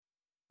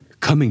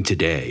Coming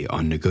today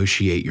on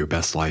Negotiate Your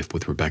Best Life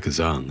with Rebecca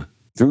Zung.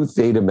 Through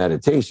theta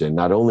meditation,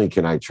 not only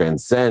can I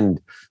transcend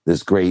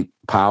this great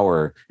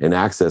power and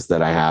access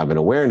that I have and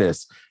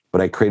awareness, but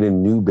I create a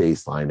new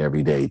baseline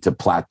every day to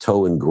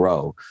plateau and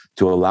grow,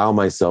 to allow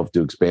myself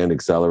to expand,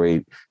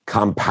 accelerate,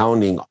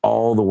 compounding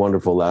all the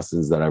wonderful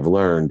lessons that I've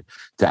learned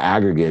to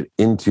aggregate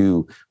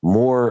into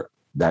more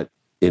that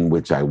in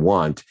which I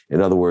want.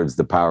 In other words,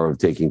 the power of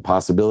taking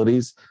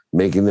possibilities,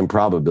 making them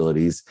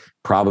probabilities,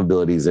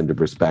 probabilities into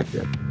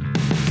perspective.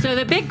 So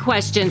the big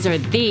questions are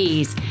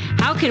these.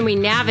 How can we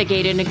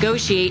navigate and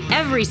negotiate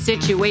every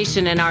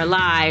situation in our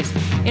lives,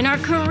 in our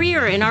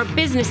career, in our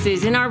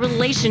businesses, in our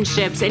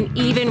relationships, and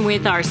even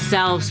with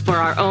ourselves for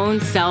our own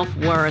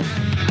self-worth?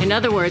 In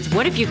other words,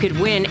 what if you could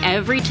win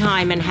every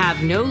time and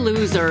have no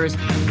losers?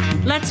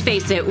 Let's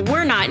face it,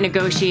 we're not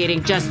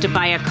negotiating just to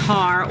buy a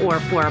car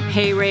or for a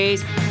pay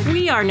raise.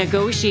 We are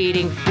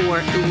negotiating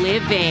for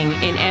living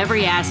in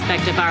every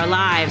aspect of our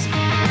lives.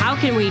 How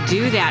can we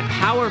do that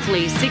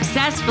powerfully,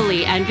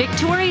 successfully, and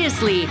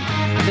victoriously?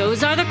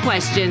 Those are the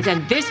questions,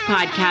 and this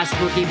podcast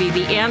will give you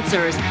the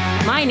answers.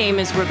 My name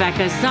is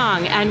Rebecca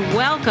Zung, and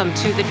welcome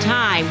to the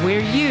time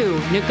where you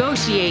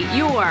negotiate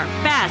your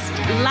best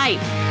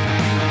life.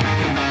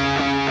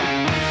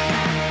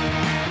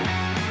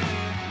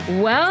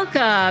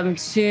 Welcome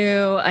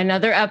to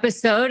another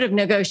episode of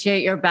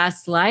Negotiate Your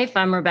Best Life.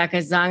 I'm Rebecca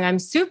Zung. I'm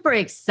super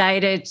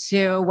excited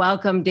to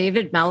welcome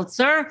David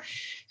Meltzer,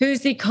 who's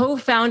the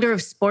co-founder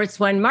of Sports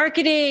One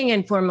Marketing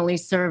and formerly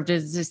served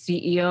as the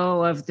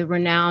CEO of the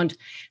renowned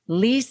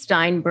Leigh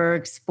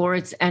Steinberg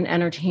Sports and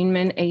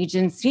Entertainment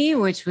Agency,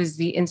 which was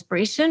the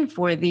inspiration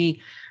for the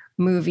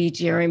movie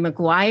Jerry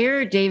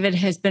Maguire. David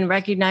has been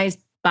recognized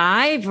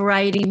by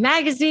Variety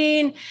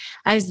Magazine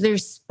as their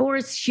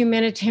sports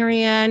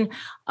humanitarian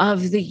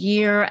of the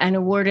year and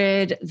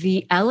awarded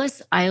the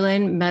Ellis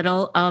Island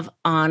Medal of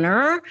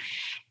Honor.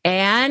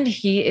 And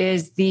he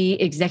is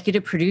the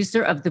executive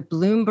producer of the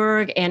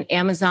Bloomberg and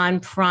Amazon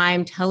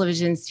Prime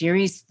television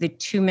series, The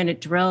 2-Minute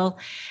Drill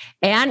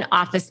and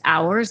Office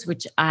Hours,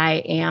 which I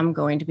am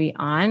going to be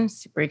on.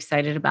 Super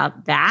excited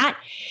about that.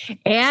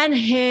 And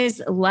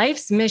his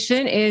life's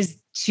mission is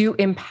to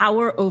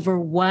empower over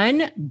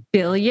 1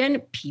 billion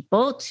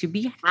people to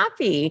be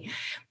happy,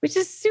 which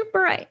is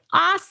super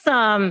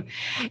awesome.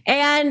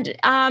 And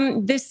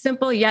this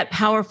simple yet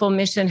powerful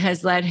mission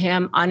has led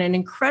him on an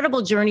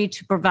incredible journey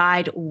to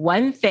provide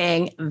one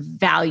thing: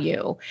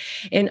 value.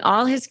 In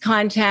all his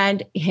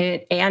content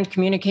and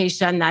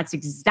communication, that's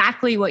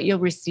exactly what you'll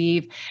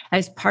receive.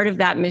 As part of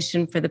that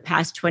mission for the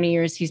past 20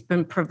 years, he's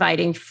been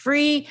providing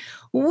free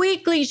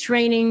weekly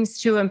trainings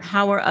to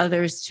empower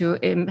others, to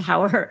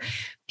empower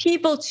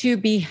people to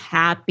be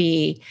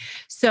happy.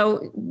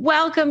 So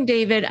welcome,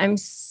 David. I'm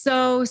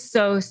so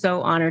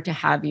honored to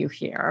have you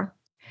here.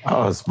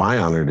 Oh, it's my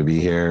honor to be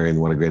here, and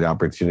what a great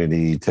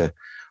opportunity to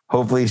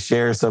hopefully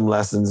share some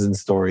lessons and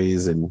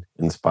stories and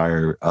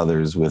inspire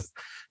others with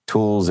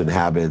tools and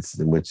habits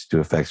in which to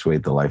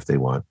effectuate the life they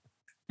want.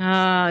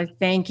 Oh,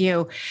 thank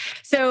you.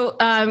 So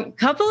a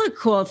couple of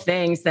cool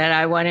things that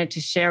I wanted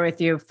to share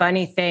with you.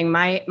 Funny thing,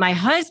 my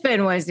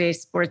husband was a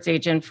sports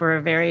agent for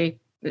a very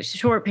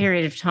short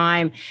period of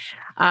time.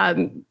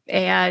 When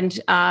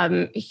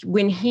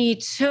he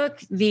took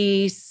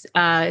the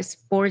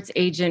sports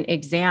agent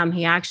exam,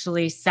 he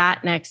actually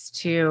sat next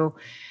to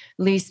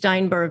Leigh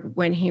Steinberg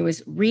when he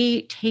was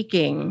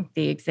retaking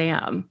the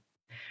exam.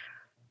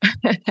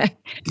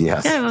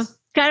 Yes.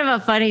 Kind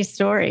of a funny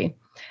story.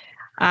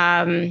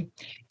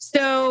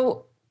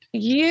 So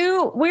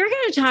we're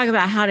going to talk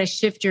about how to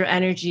shift your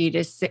energy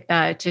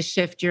to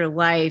shift your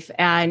life.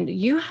 And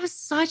you have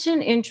such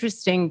an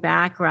interesting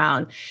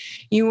background.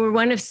 You were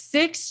one of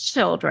 6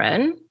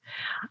 children,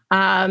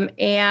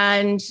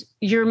 and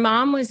your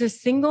mom was a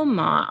single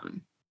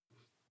mom.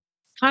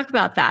 Talk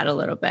about that a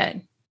little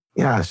bit.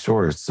 Yeah,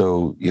 sure.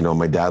 So,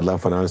 my dad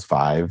left when I was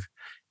 5,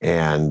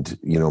 and,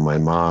 my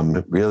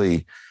mom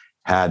really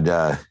had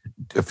a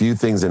few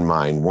things in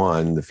mind.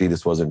 One, the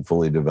fetus wasn't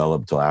fully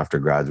developed till after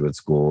graduate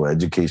school.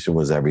 Education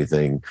was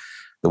everything.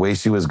 The way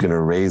she was going to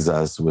raise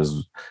us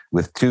was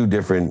with 2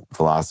 different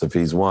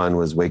philosophies. One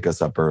was wake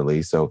us up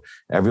early. So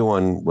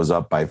everyone was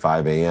up by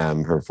 5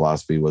 a.m. Her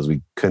philosophy was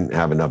we couldn't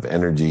have enough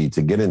energy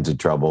to get into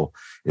trouble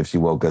if she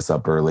woke us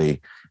up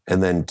early.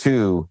 And then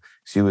 2,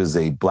 she was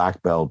a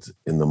black belt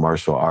in the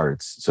martial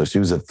arts. So she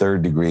was a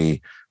 3rd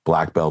degree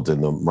black belt in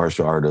the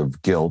martial art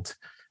of guilt.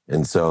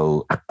 And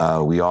so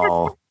we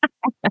all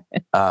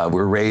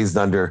were raised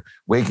under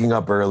waking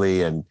up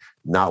early and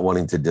not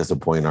wanting to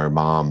disappoint our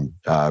mom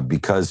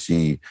because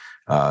she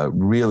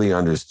really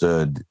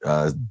understood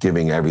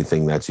giving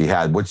everything that she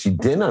had. What she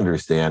didn't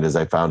understand, as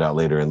I found out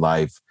later in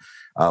life,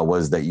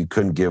 was that you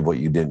couldn't give what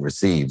you didn't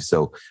receive.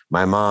 So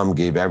my mom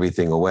gave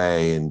everything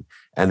away and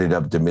ended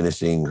up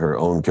diminishing her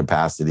own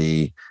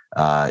capacity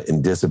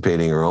and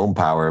dissipating her own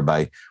power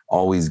by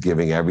always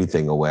giving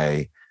everything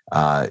away.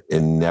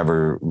 And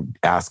never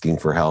asking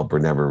for help or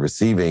never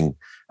receiving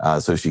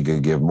so she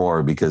could give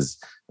more, because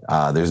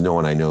there's no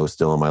one I know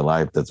still in my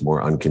life that's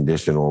more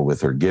unconditional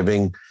with her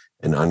giving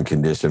and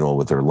unconditional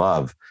with her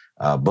love,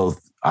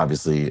 both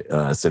obviously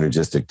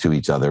synergistic to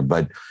each other.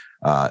 But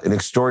an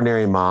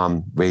extraordinary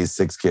mom, raised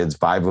 6 kids,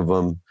 5 of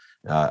them.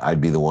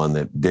 I'd be the one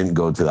that didn't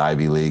go to the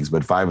Ivy Leagues,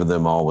 but 5 of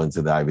them all went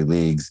to the Ivy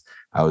Leagues.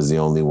 I was the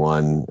only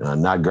one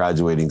not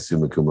graduating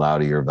summa cum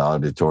laude or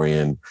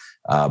valedictorian,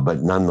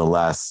 but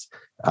nonetheless,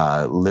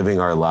 living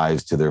our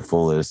lives to their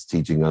fullest,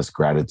 teaching us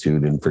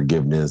gratitude and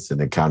forgiveness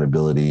and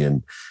accountability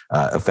and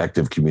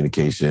effective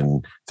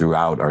communication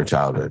throughout our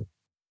childhood.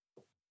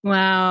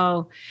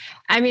 Wow.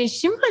 I mean,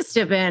 she must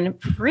have been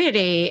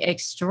pretty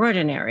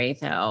extraordinary,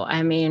 though.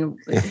 I mean,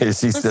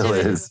 she still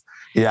is.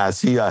 Yeah,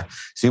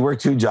 she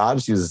worked 2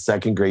 jobs. She was a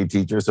 2nd grade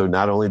teacher. So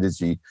not only did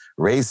she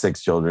raise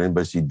 6 children,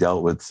 but she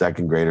dealt with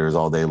 2nd graders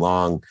all day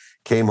long,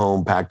 came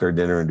home, packed our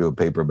dinner into a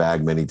paper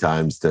bag many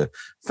times to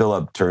fill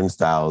up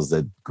turnstiles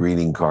at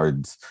greeting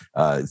cards,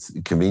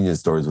 convenience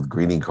stores with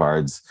greeting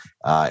cards,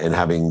 and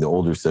having the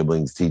older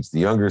siblings teach the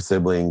younger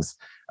siblings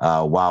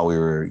while we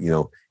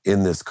were,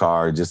 in this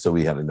car, just so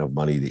we had enough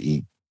money to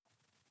eat.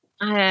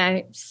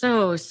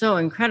 So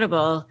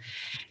incredible.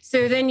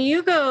 So then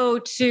you go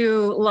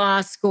to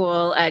law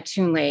school at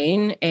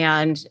Tulane,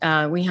 and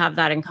we have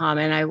that in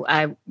common.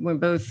 We're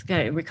both,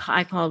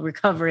 I call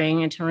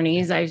recovering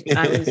attorneys. I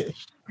was,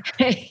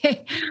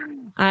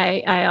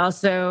 I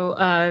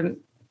also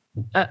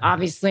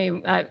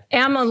obviously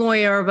am a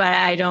lawyer, but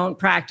I don't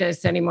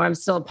practice anymore. I'm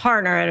still a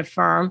partner at a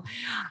firm.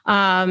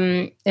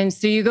 And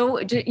so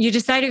you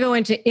decide to go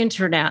into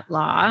internet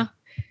law.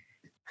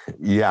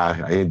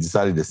 Yeah, I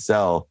decided to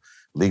sell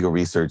legal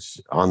research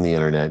on the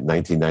internet in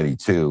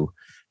 1992.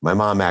 My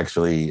mom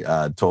actually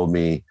told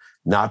me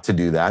not to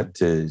do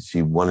that.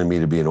 She wanted me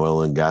to be an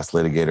oil and gas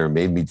litigator,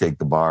 made me take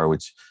the bar,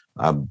 which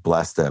I'm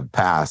blessed to have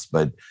passed.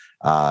 But,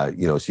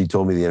 she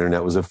told me the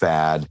internet was a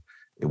fad.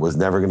 It was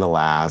never going to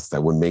last. I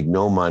would make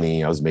no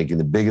money. I was making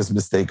the biggest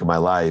mistake of my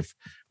life,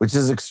 which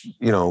is,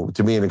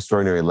 to me, an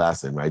extraordinary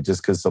lesson, right?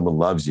 Just because someone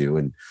loves you,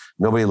 and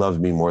nobody loves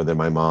me more than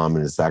my mom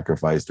and has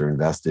sacrificed or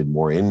invested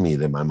more in me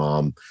than my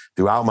mom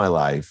throughout my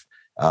life.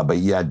 But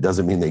yet it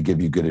doesn't mean they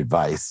give you good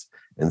advice.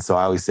 And so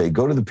I always say,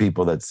 go to the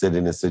people that sit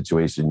in a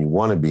situation you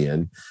want to be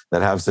in,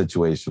 that have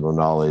situational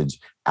knowledge,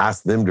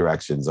 ask them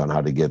directions on how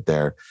to get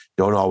there.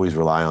 Don't always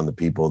rely on the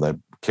people that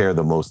care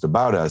the most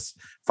about us.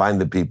 Find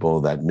the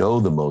people that know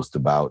the most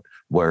about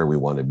where we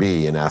want to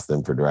be and ask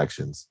them for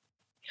directions.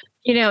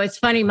 It's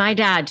funny. My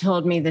dad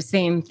told me the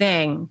same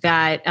thing,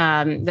 that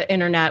the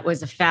internet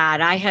was a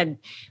fad. I had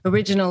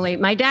originally,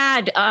 my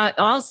dad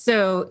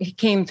also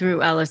came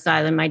through Ellis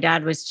Island. My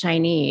dad was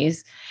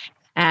Chinese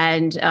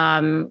and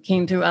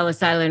came through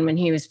Ellis Island when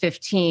he was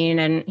 15.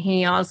 And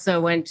he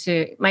also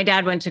my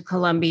dad went to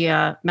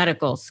Columbia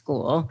Medical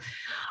School.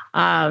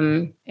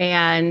 And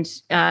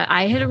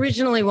I had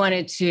originally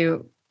wanted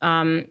to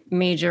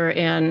major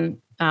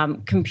in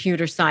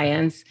computer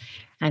science.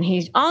 And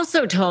he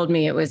also told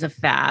me it was a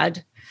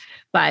fad,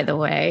 by the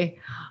way,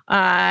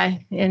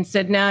 and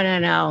said,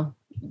 no.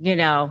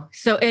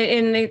 So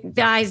in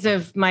the eyes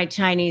of my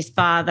Chinese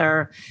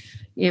father,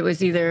 it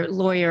was either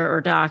lawyer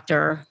or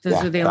doctor.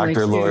 Those were the only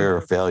two. Doctor, lawyer,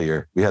 or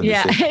failure. We had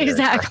the same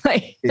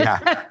exactly. Yeah.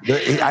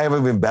 I have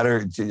even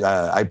better.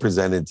 I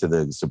presented to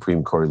the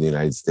Supreme Court of the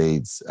United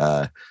States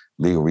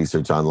Legal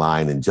Research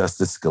Online, and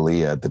Justice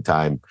Scalia at the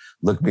time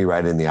looked me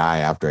right in the eye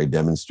after I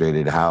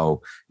demonstrated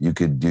how you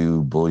could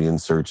do Boolean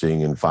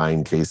searching and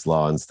find case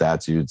law and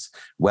statutes.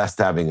 West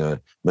having a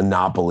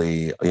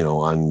monopoly,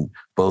 on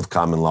both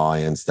common law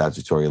and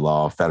statutory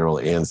law, federal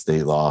and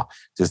state law,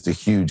 just a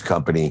huge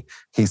company.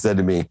 He said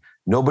to me,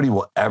 nobody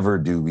will ever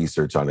do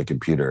research on a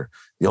computer.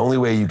 The only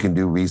way you can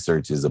do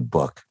research is a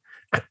book.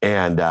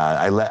 And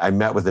I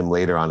met with him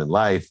later on in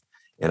life,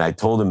 and I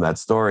told him that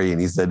story,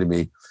 and he said to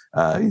me,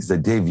 he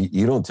said, Dave,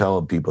 you don't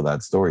tell people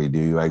that story, do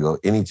you? I go,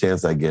 any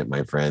chance I get,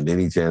 my friend,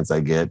 any chance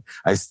I get.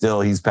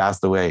 He's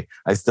passed away.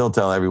 I still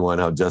tell everyone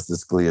how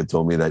Justice Scalia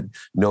told me that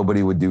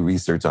nobody would do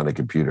research on a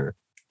computer.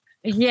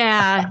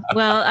 Yeah.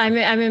 Well, I'm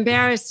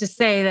embarrassed to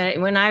say that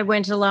when I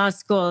went to law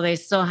school, they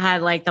still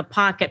had like the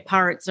pocket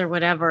parts or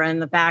whatever in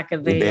the back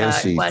of the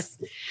back of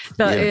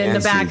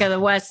the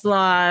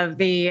Westlaw of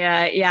the,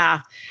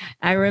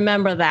 I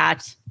remember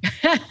that.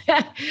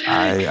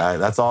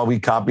 That's all. We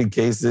copied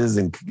cases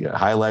and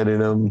highlighted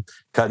them,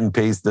 cut and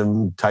paste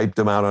them, typed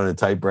them out on a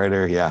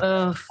typewriter.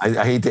 Yeah. I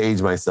hate to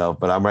age myself,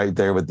 but I'm right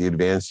there with the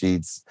advanced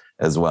sheets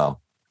as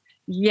well.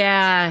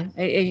 Yeah.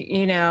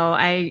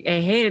 I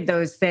hated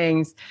those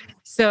things.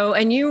 So,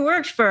 and you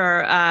worked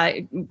for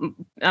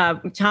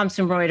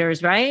Thomson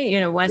Reuters, right?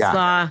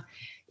 Westlaw.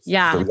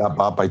 Yeah. So we got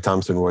bought by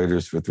Thomson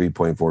Reuters for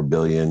 $3.4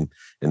 billion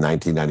in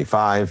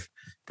 1995.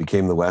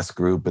 Became the West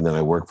Group, and then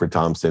I worked for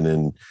Thomson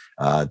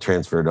and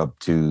transferred up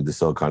to the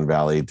Silicon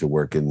Valley to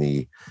work in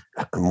the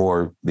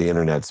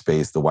internet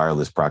space, the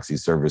wireless proxy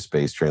server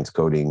space,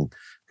 transcoding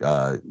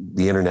the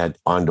internet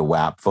onto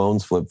WAP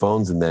phones, flip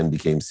phones, and then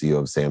became CEO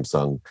of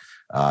Samsung,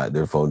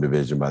 their phone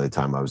division by the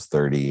time I was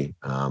 30.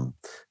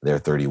 They're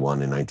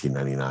 31 in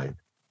 1999.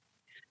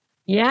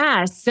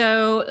 Yeah.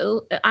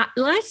 So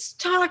let's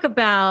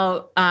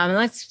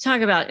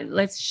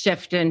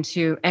shift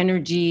into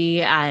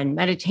energy and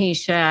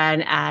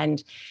meditation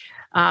and,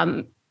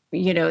 um,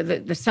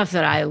 the stuff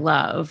that I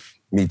love,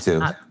 Me too.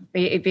 uh,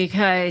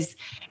 because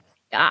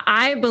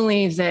I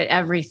believe that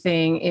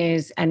everything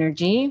is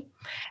energy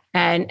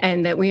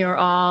and that we are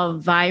all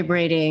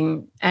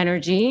vibrating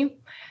energy.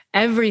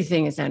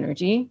 Everything is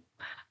energy.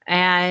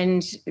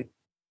 And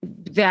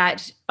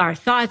that our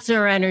thoughts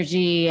are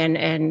energy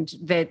and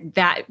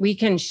that we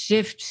can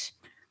shift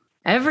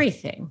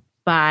everything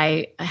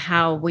by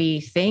how we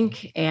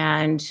think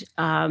and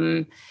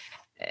that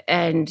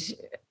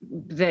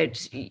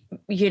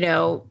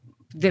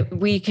that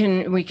we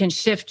can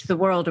shift the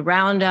world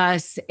around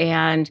us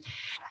and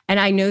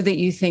I know that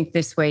you think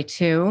this way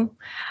too.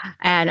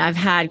 And I've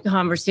had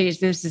conversations.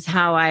 This is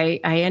how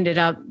I ended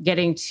up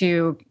getting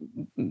to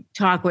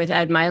talk with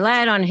Ed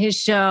Milet on his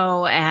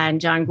show and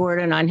John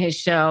Gordon on his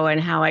show,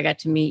 and how I got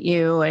to meet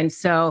you. And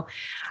so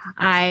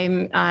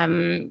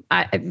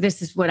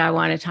this is what I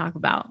want to talk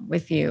about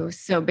with you.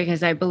 So,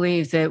 because I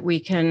believe that we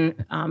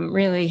can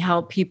really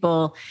help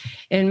people.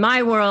 In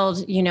my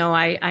world,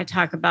 I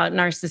talk about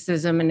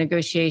narcissism and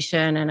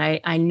negotiation, and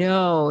I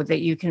know that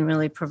you can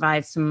really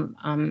provide some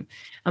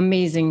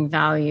amazing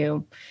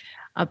value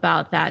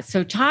about that.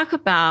 So talk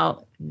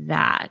about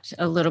that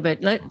a little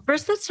bit.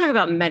 First, let's talk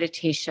about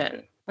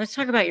meditation. Let's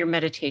talk about your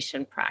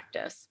meditation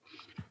practice.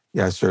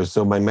 Yeah, sure.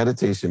 So my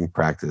meditation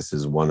practice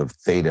is one of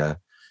theta,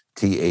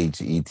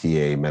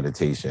 THETA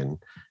meditation,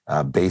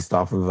 based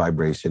off of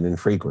vibration and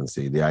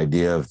frequency. The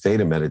idea of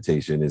theta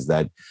meditation is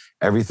that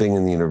everything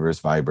in the universe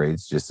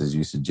vibrates, just as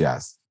you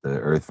suggest. The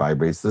earth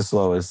vibrates the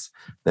slowest,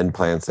 then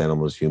plants,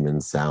 animals,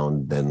 humans,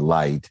 sound, then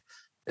light,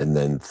 and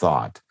then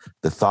thought.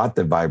 The thought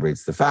that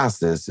vibrates the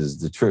fastest is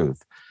the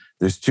truth.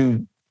 There's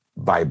two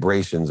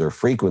vibrations or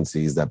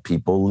frequencies that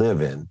people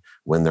live in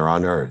when they're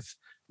on earth.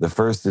 The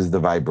first is the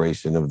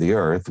vibration of the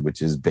earth,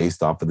 which is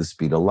based off of the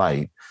speed of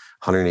light,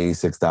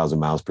 186,000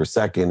 miles per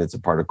second. It's a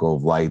particle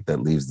of light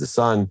that leaves the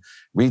sun,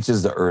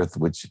 reaches the earth,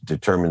 which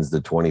determines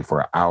the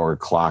 24-hour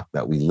clock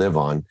that we live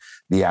on,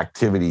 the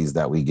activities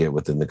that we get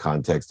within the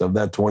context of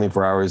that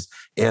 24 hours,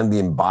 and the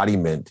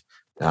embodiment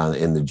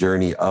in the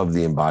journey of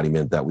the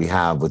embodiment that we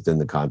have within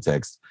the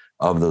context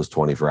of those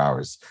 24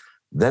 hours.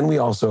 Then we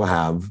also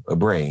have a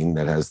brain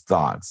that has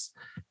thoughts,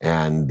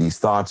 and these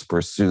thoughts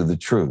pursue the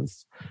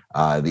truth.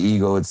 The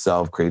ego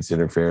itself creates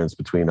interference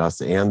between us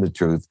and the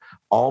truth,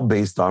 all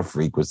based off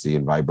frequency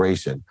and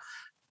vibration.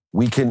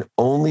 We can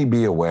only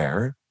be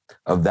aware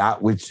of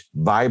that which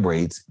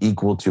vibrates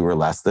equal to or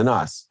less than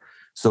us.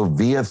 So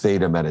via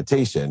theta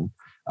meditation,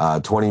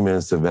 20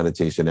 minutes of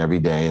meditation every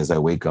day as I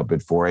wake up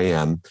at 4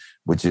 a.m.,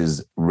 which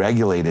is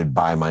regulated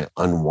by my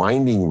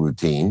unwinding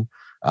routine,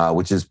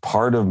 which is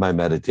part of my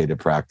meditative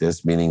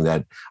practice, meaning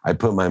that I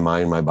put my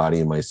mind, my body,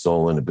 and my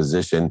soul in a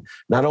position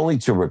not only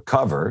to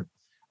recover,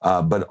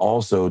 but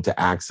also to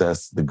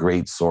access the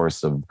great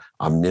source of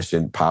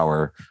omniscient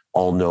power,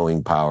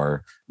 all-knowing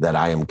power that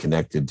I am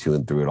connected to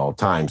and through at all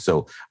times.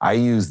 So I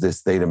use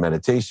this theta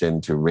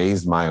meditation to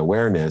raise my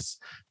awareness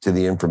to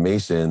the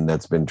information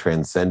that's been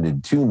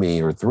transcended to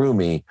me or through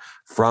me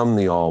from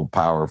the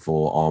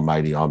all-powerful,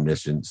 almighty,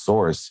 omniscient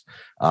source,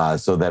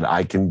 so that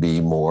I can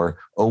be more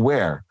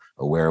aware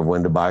of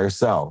when to buy or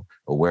sell,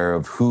 aware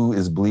of who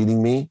is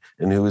bleeding me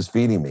and who is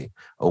feeding me,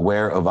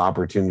 aware of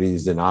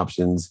opportunities and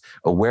options,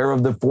 aware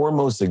of the four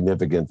most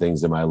significant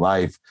things in my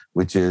life,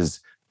 which is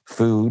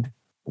food,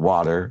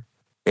 water,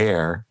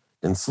 air,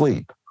 and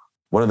sleep.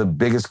 One of the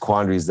biggest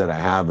quandaries that I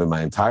have in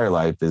my entire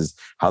life is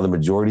how the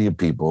majority of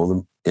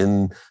people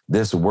in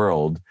this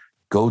world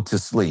go to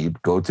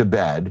sleep, go to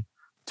bed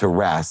to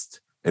rest,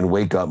 and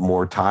wake up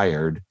more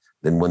tired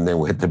than when they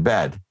went to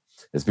bed.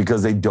 It's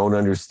because they don't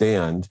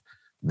understand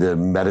the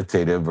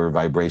meditative or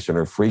vibration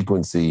or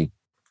frequency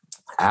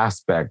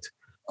aspect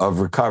of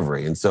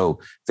recovery. And so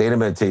theta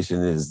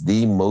meditation is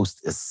the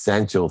most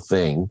essential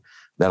thing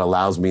that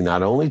allows me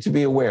not only to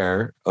be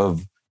aware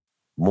of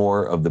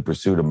more of the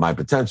pursuit of my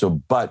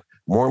potential, but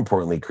more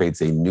importantly,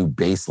 creates a new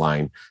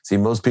baseline. See,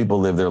 most people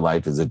live their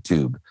life as a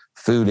tube,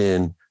 food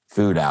in,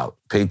 food out,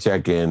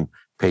 paycheck in,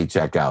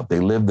 paycheck out. They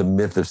live the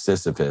myth of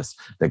Sisyphus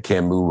that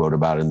Camus wrote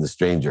about in The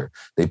Stranger.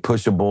 They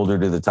push a boulder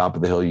to the top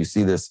of the hill. You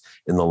see this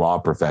in the law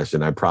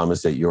profession. I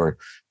promise at your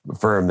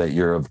firm that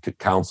you're of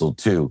counsel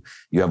too.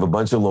 You have a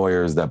bunch of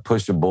lawyers that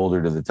push a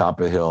boulder to the top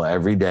of the hill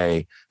every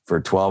day for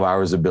 12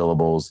 hours of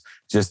billables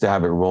just to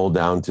have it roll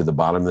down to the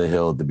bottom of the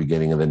hill at the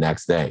beginning of the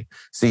next day.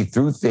 See,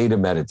 through theta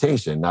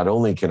meditation, not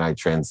only can I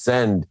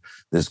transcend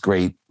this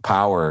great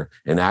power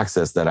and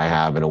access that I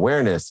have and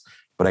awareness,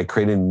 but I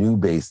create a new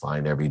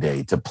baseline every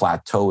day to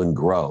plateau and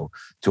grow,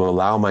 to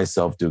allow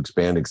myself to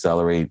expand,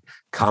 accelerate,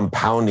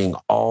 compounding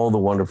all the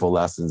wonderful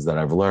lessons that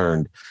I've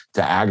learned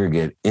to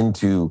aggregate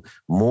into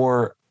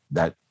more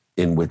that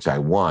in which I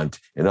want.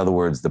 In other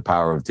words, the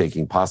power of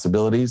taking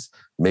possibilities,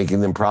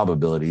 making them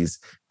probabilities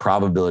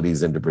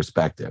into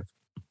perspective.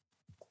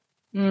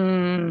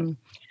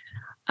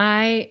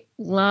 I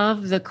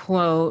love the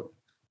quote,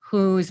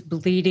 who's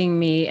bleeding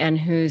me and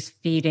who's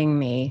feeding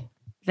me.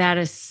 That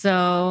is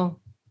so,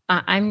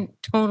 I'm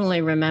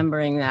totally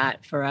remembering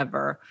that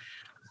forever.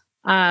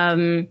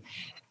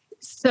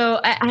 So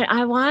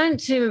I want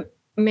to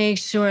make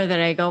sure that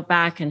I go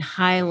back and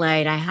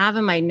highlight. I have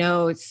in my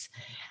notes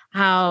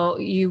how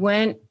you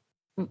went,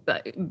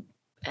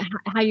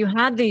 how you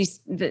had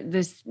this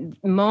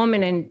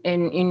moment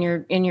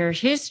in your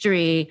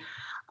history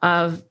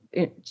of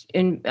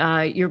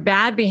your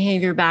bad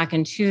behavior back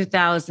in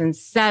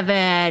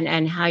 2007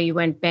 and how you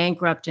went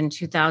bankrupt in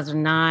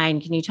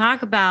 2009. Can you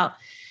talk about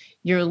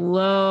your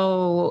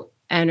low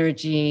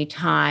energy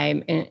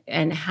time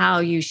and how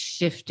you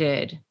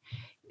shifted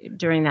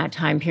during that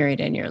time period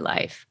in your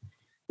life?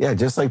 Yeah,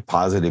 just like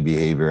positive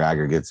behavior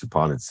aggregates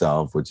upon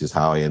itself, which is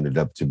how I ended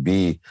up to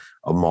be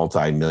a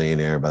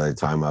multi-millionaire by the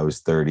time I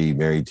was 30,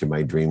 married to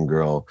my dream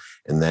girl,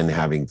 and then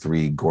having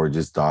 3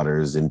 gorgeous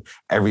daughters and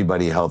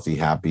everybody healthy,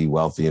 happy,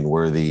 wealthy, and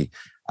worthy.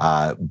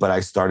 But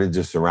I started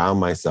to surround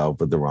myself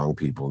with the wrong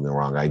people and the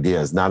wrong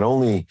ideas. Not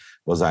only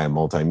was I a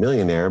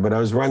multi-millionaire, but I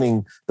was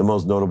running the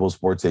most notable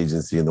sports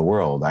agency in the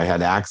world. I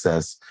had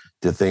access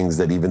to things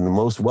that even the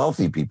most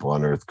wealthy people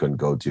on earth couldn't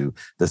go to.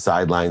 The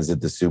sidelines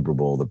at the Super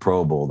Bowl, the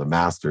Pro Bowl, the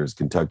Masters,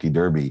 Kentucky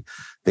Derby,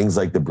 things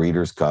like the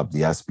Breeders' Cup,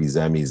 the ESPYs,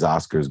 Emmys,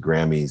 Oscars,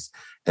 Grammys.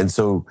 And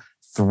so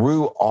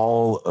through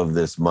all of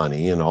this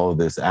money and all of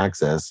this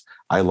access,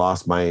 I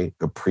lost my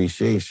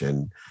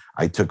appreciation.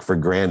 I took for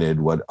granted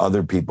what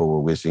other people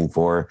were wishing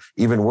for.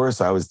 Even worse,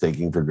 I was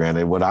taking for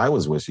granted what I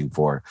was wishing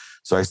for.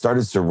 So I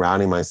started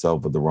surrounding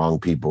myself with the wrong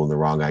people and the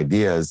wrong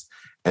ideas.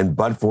 And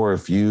but for a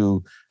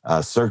few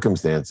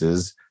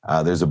circumstances,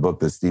 there's a book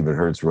that Stephen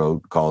Hertz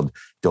wrote called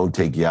Don't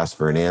Take Yes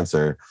for an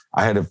Answer.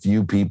 I had a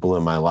few people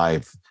in my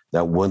life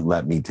that wouldn't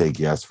let me take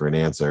yes for an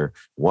answer.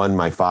 One,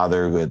 my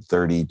father, who at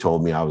 30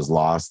 told me I was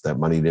lost, that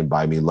money didn't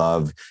buy me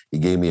love. He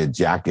gave me a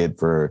jacket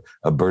for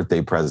a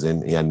birthday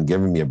present. He hadn't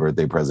given me a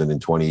birthday present in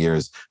 20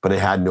 years, but it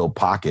had no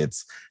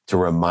pockets to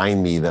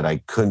remind me that I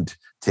couldn't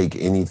take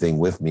anything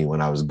with me when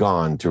I was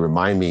gone, to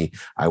remind me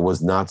I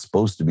was not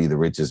supposed to be the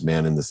richest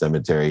man in the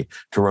cemetery,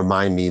 to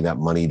remind me that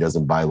money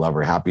doesn't buy love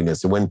or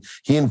happiness. And when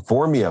he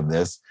informed me of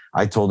this,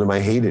 I told him I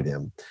hated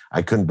him.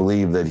 I couldn't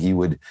believe that he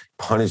would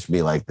punish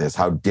me like this.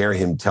 How dare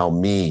him tell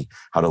me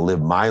how to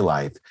live my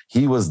life?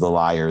 He was the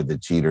liar, the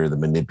cheater, the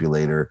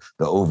manipulator,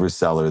 the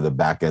overseller, the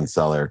back-end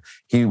seller.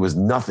 He was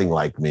nothing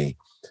like me.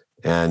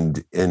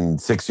 And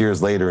 6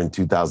 years later, in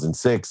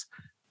 2006,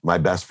 my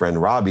best friend,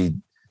 Robbie,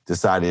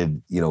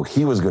 decided,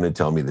 he was going to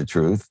tell me the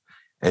truth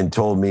and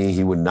told me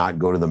he would not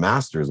go to the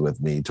Masters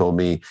with me. He told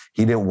me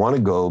he didn't want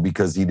to go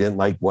because he didn't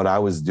like what I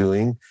was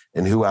doing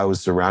and who I was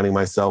surrounding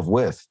myself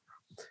with.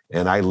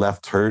 And I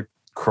left hurt,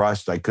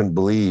 crushed. I couldn't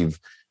believe,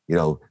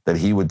 that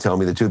he would tell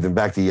me the truth. In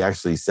fact, he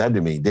actually said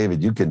to me,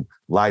 David, you can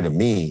lie to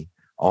me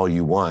all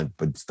you want,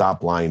 but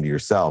stop lying to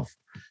yourself.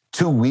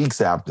 2 weeks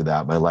after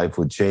that, my life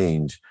would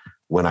change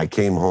when I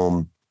came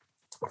home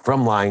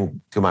from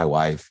lying to my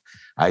wife.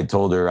 I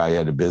told her I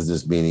had a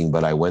business meeting,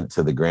 but I went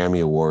to the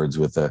Grammy Awards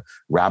with a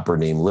rapper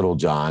named Little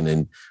John,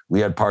 and we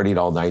had partied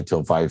all night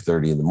till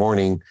 5:30 in the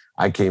morning.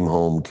 I came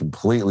home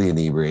completely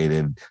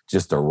inebriated,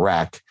 just a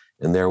wreck.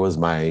 And there was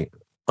my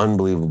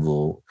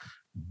unbelievable,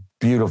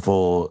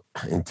 beautiful,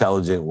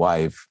 intelligent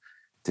wife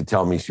to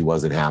tell me she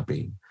wasn't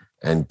happy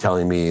and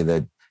telling me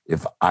that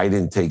if I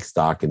didn't take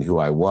stock in who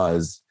I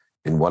was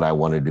and what I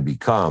wanted to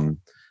become,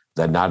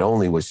 that not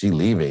only was she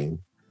leaving,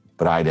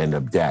 but I'd end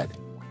up dead.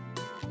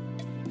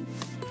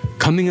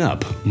 Coming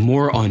up,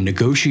 more on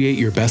Negotiate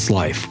Your Best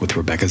Life with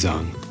Rebecca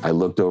Zung. I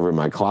looked over in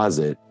my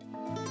closet,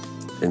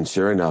 and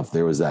sure enough,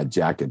 there was that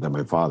jacket that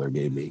my father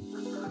gave me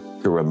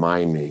to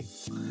remind me.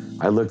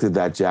 I looked at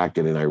that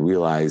jacket and I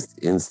realized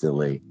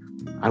instantly,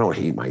 I don't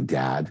hate my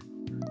dad.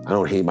 I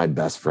don't hate my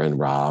best friend,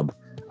 Rob.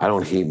 I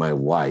don't hate my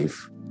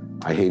wife.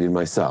 I hated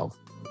myself.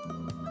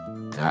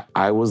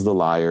 I was the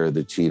liar,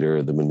 the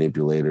cheater, the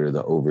manipulator,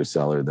 the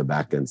overseller, the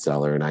back-end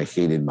seller, and I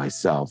hated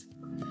myself.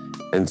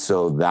 And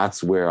so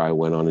that's where I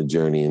went on a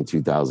journey in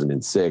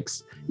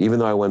 2006. Even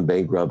though I went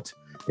bankrupt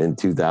in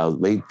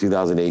late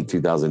 2008,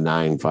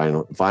 2009,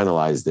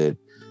 finalized it,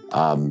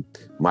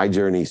 my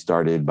journey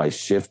started by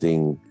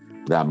shifting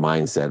that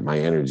mindset, my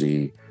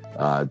energy,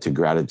 to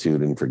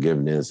gratitude and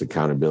forgiveness,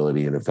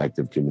 accountability, and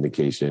effective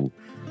communication.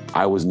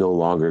 I was no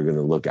longer going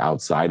to look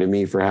outside of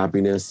me for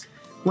happiness.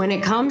 When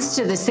it comes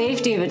to the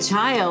safety of a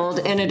child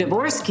in a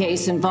divorce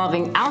case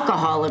involving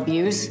alcohol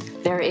abuse,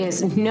 there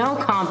is no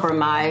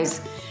compromise.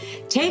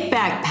 Take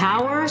back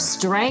power,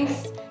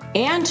 strength,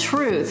 and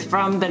truth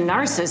from the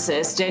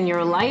narcissist in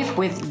your life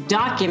with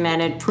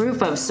documented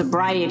proof of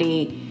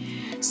sobriety.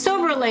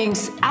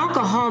 SoberLink's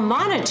alcohol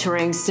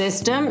monitoring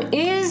system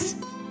is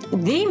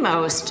the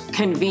most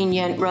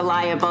convenient,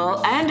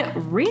 reliable,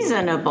 and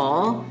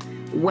reasonable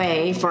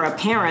way for a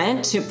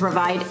parent to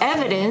provide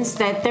evidence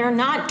that they're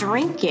not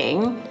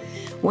drinking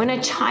when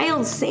a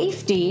child's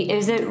safety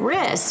is at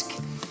risk.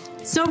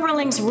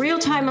 SoberLink's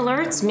real-time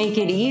alerts make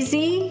it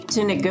easy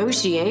to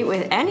negotiate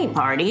with any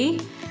party.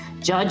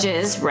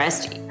 Judges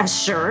rest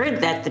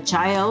assured that the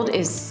child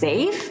is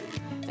safe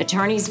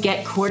Attorneys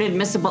get court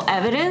admissible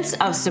evidence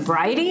of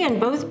sobriety, and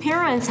both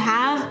parents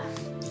have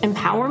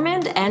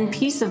empowerment and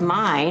peace of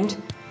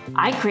mind.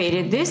 I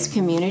created this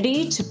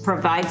community to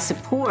provide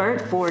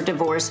support for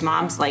divorced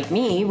moms like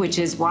me, which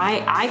is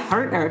why I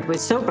partnered with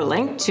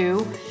SoberLink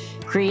to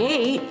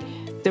create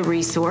the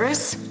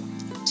resource,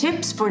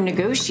 Tips for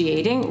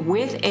Negotiating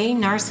with a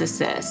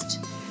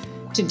Narcissist.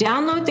 To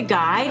download the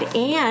guide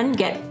and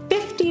get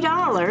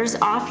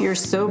 $50 off your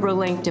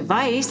SoberLink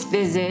device,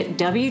 visit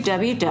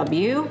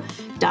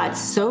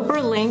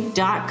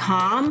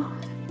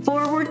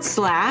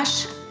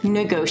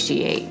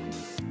www.soberlink.com/negotiate.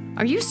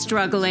 Are you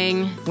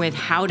struggling with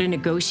how to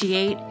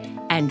negotiate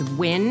and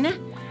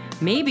win?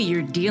 Maybe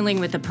you're dealing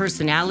with a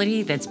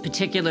personality that's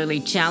particularly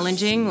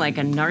challenging, like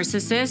a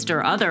narcissist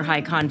or other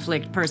high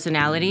conflict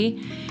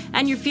personality,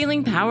 and you're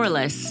feeling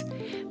powerless.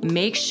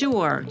 Make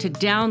sure to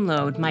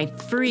download my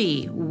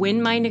free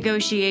Win My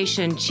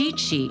Negotiation cheat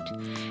sheet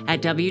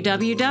at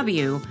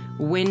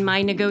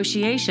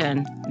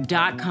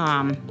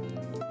www.winmynegotiation.com.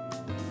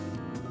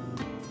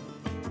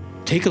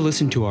 Take a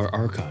listen to our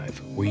archive,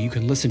 where you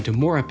can listen to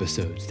more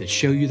episodes that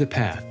show you the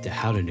path to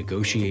how to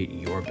negotiate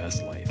your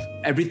best life.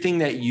 Everything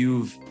that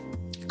you've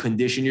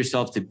conditioned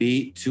yourself to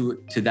be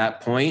to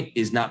that point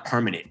is not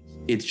permanent.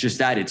 It's just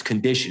that, it's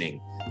conditioning,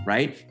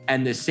 right?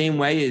 And the same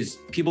way is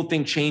people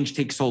think change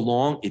takes so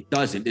long. It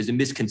doesn't. There's a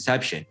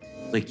misconception.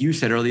 Like you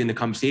said earlier in the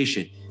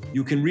conversation,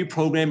 you can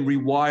reprogram,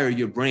 rewire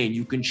your brain.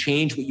 You can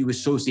change what you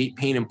associate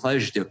pain and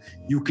pleasure to.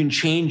 You can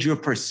change your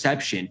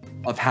perception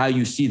of how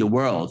you see the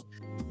world.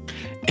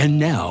 And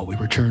now we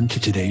return to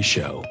today's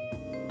show.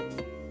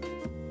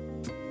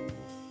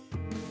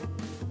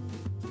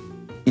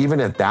 Even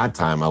at that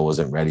time, I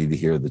wasn't ready to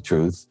hear the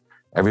truth.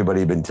 Everybody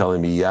had been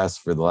telling me yes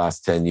for the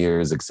last 10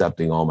 years,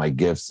 accepting all my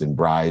gifts and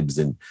bribes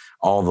and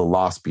all the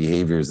lost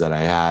behaviors that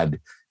I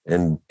had.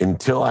 And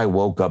until I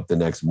woke up the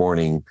next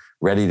morning,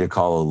 ready to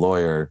call a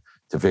lawyer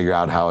to figure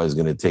out how I was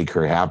going to take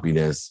her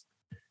happiness,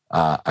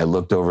 I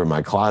looked over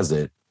my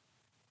closet,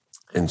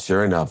 and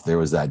sure enough, there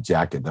was that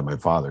jacket that my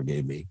father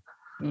gave me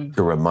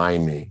to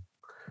remind me.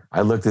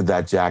 I looked at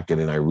that jacket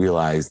and I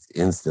realized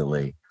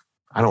instantly,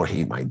 I don't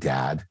hate my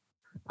dad.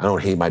 I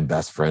don't hate my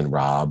best friend,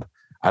 Rob.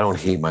 I don't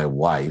hate my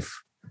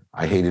wife.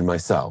 I hated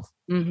myself.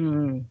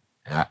 Mm-hmm.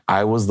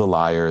 I was the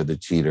liar, the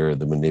cheater,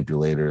 the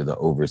manipulator, the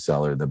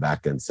overseller, the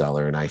back-end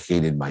seller, and I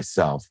hated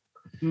myself.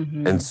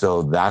 Mm-hmm. And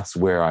so that's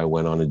where I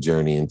went on a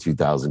journey in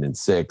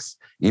 2006.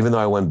 Even though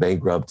I went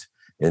bankrupt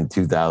in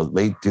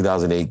late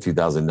 2008,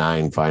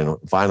 2009,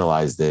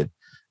 finalized it,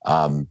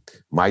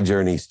 my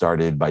journey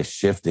started by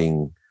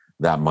shifting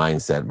that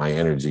mindset, my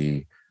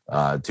energy,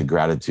 to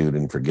gratitude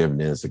and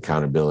forgiveness,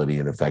 accountability,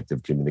 and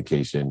effective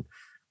communication.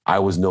 I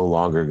was no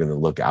longer going to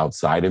look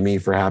outside of me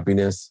for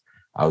happiness.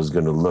 I was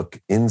going to look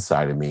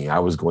inside of me. I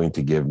was going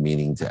to give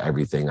meaning to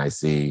everything I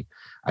see.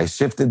 I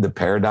shifted the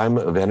paradigm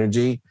of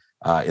energy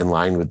in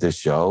line with this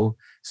show.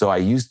 So I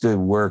used to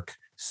work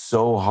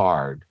so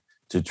hard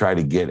to try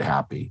to get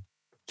happy,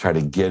 try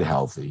to get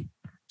healthy,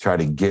 try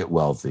to get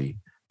wealthy,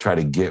 try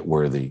to get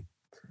worthy.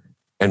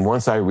 And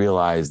once I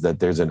realized that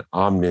there's an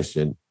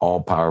omniscient,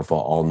 all-powerful,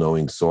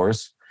 all-knowing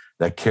source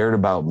that cared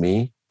about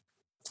me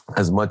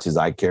as much as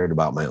I cared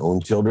about my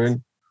own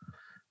children,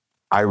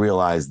 I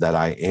realized that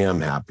I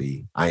am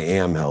happy, I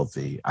am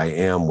healthy, I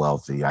am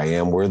wealthy, I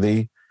am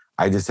worthy.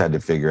 I just had to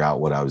figure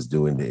out what I was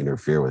doing to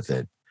interfere with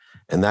it.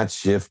 And that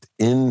shift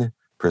in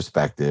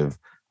perspective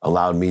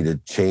allowed me to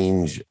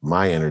change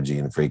my energy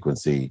and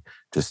frequency,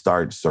 to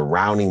start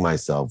surrounding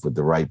myself with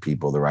the right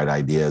people, the right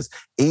ideas.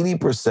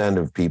 80%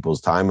 of people's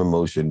time,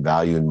 emotion,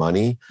 value, and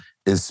money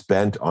is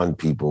spent on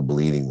people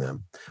bleeding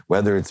them.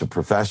 Whether it's a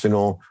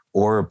professional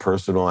or a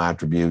personal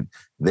attribute,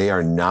 they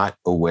are not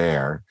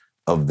aware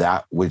of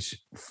that which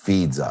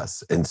feeds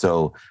us. And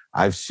so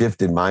I've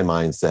shifted my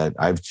mindset.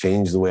 I've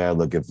changed the way I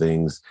look at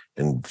things.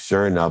 And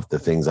sure enough, the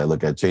things I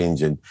look at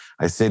change. And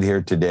I sit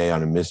here today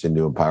on a mission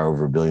to empower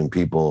over 1 billion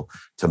people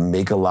to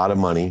make a lot of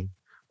money,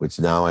 which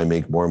now I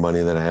make more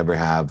money than I ever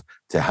have,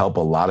 to help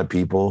a lot of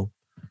people,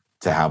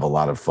 to have a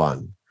lot of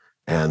fun.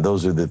 And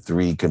those are the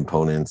 3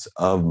 components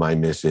of my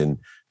mission: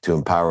 to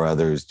empower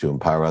others,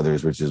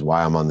 which is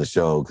why I'm on the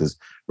show. Because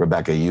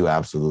Rebecca, you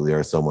absolutely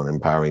are someone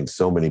empowering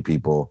so many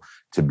people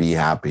to be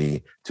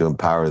happy, to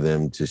empower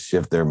them, to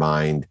shift their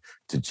mind,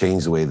 to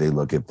change the way they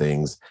look at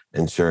things.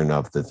 And sure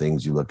enough, the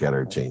things you look at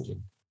are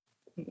changing.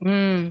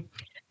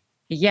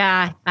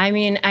 Yeah. I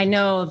mean, I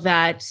know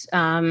that,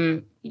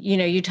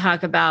 you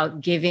talk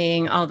about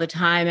giving all the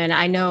time. And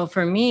I know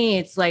for me,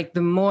 it's like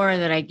the more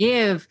that I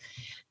give,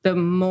 the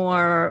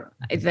more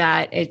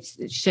that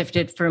it's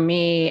shifted for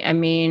me. I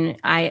mean,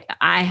 I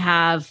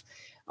have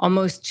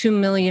almost 2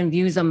 million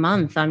views a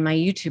month on my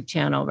YouTube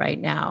channel right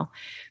now,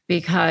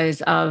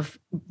 because of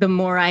the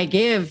more I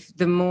give,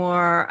 the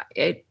more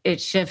it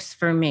shifts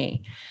for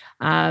me.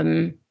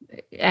 And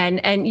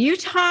you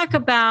talk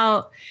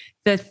about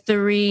the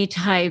 3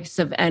 types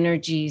of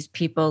energies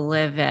people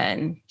live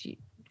in.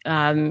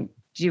 Do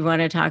you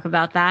want to talk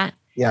about that?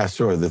 Yeah,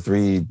 sure. The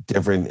 3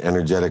 different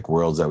energetic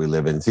worlds that we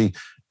live in. See,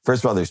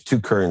 first of all, there's two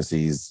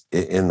currencies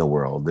in the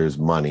world. There's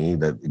money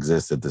that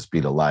exists at the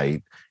speed of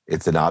light.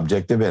 It's an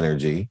object of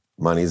energy.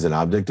 Money is an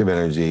object of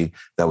energy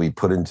that we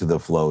put into the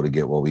flow to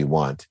get what we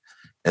want.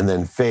 And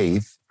then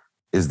faith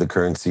is the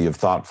currency of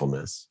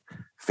thoughtfulness.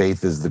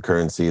 Faith is the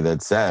currency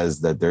that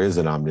says that there is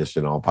an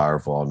omniscient,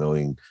 all-powerful,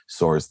 all-knowing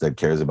source that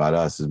cares about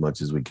us as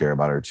much as we care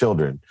about our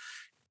children.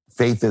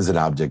 Faith is an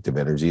object of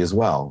energy as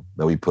well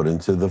that we put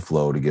into the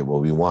flow to get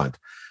what we want.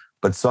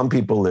 But some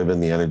people live in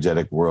the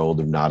energetic world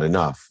of not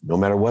enough. No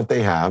matter what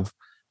they have,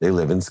 they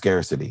live in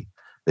scarcity.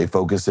 They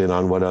focus in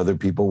on what other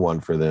people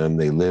want for them.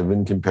 They live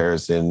in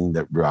comparison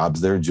that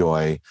robs their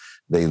joy.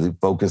 They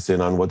focus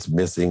in on what's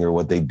missing or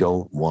what they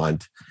don't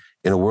want.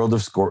 In a world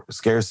of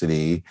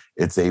scarcity,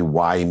 it's a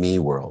why me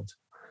world.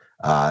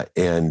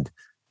 And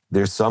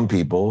there's some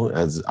people,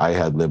 as I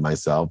had lived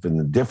myself, in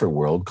a different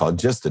world called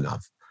just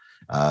enough.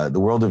 The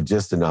world of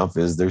just enough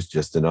is there's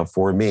just enough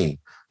for me.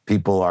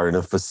 People are in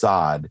a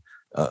facade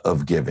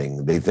of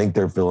giving. They think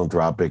they're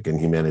philanthropic and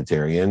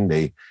humanitarian.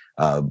 They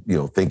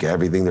think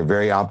everything. They're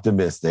very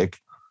optimistic,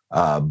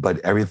 but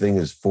everything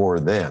is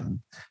for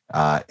them,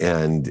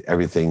 and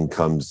everything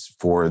comes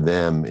for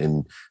them.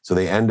 And so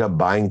they end up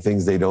buying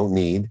things they don't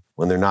need.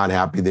 When they're not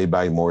happy, they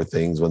buy more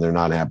things. When they're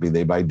not happy,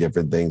 they buy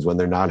different things. When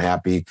they're not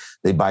happy,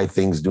 they buy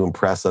things to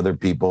impress other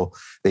people.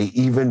 They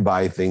even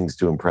buy things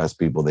to impress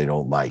people they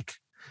don't like.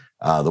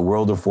 The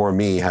world of for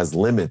me has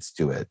limits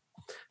to it.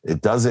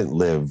 It doesn't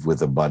live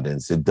with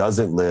abundance. It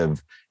doesn't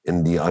live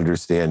in the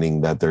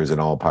understanding that there's an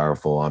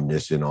all-powerful,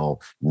 omniscient,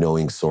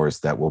 all-knowing source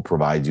that will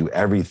provide you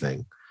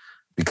everything.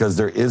 Because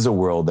there is a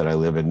world that I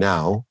live in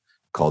now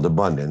called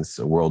abundance,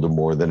 a world of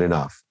more than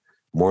enough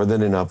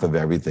of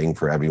everything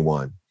for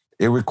everyone.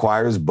 It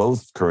requires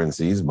both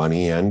currencies,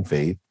 money and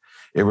faith.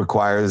 It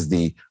requires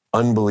the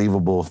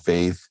unbelievable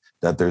faith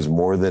that there's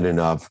more than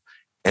enough.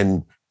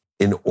 And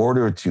in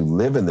order to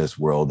live in this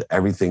world,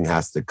 everything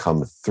has to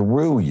come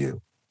through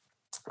you.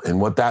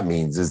 And what that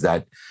means is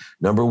that,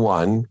 number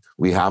one,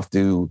 we have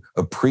to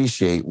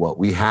appreciate what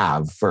we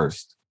have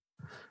first.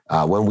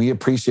 When we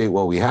appreciate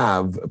what we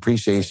have,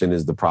 appreciation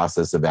is the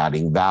process of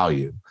adding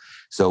value.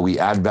 So we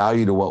add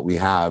value to what we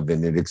have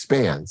and it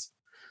expands.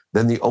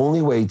 Then the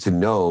only way to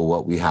know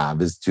what we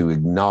have is to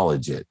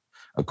acknowledge it,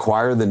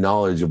 acquire the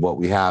knowledge of what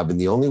we have. And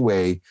the only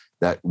way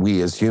that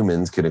we as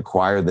humans can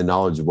acquire the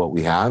knowledge of what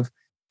we have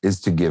is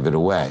to give it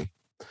away.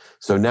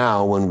 So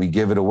now when we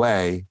give it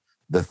away,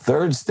 the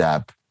third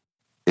step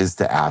is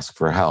to ask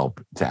for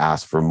help, to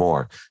ask for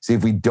more. See,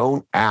 if we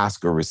don't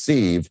ask or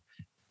receive,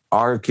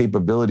 our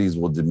capabilities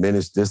will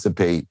diminish,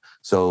 dissipate.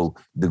 So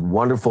the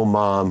wonderful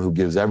mom who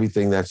gives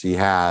everything that she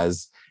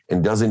has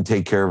and doesn't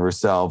take care of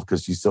herself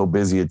because she's so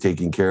busy at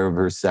taking care of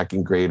her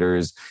second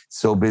graders,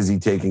 so busy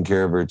taking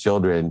care of her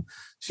children,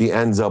 she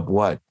ends up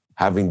what?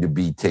 Having to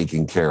be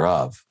taken care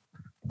of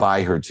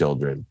by her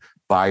children,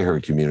 by her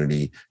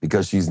community,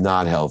 because she's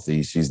not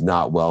healthy, she's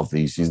not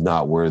wealthy, she's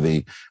not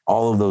worthy,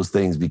 all of those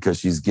things because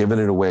she's given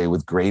it away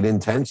with great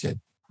intention.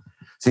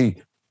 See,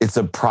 it's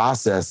a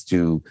process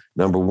to,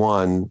 number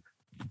one,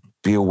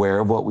 be aware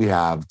of what we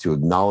have, to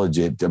acknowledge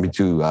it,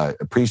 to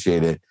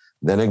appreciate it,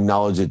 then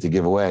acknowledge it to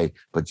give away.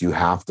 But you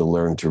have to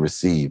learn to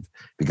receive,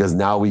 because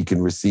now we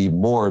can receive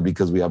more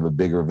because we have a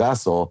bigger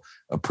vessel,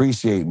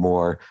 appreciate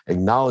more,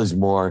 acknowledge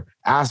more,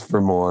 ask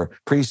for more,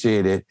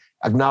 appreciate it,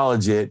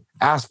 acknowledge it,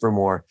 ask for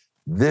more.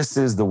 This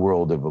is the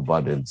world of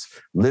abundance,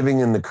 living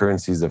in the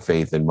currencies of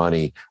faith and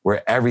money,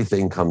 where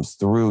everything comes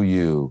through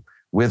you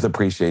with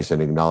appreciation,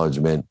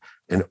 acknowledgement,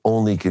 and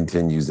only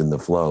continues in the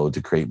flow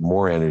to create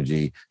more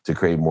energy, to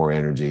create more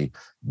energy.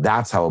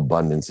 That's how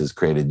abundance is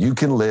created. You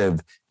can live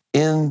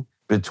in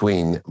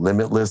between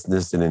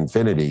limitlessness and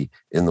infinity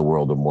in the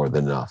world of more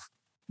than enough.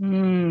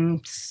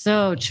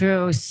 So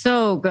true.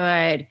 So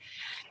good.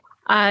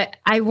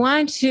 I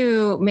want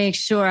to make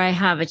sure I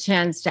have a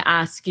chance to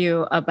ask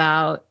you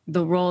about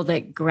the role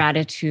that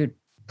gratitude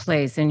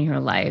plays in your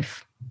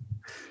life.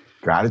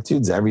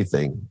 Gratitude's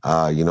everything.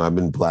 I've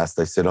been blessed.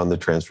 I sit on the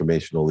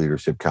Transformational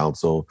Leadership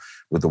Council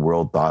with the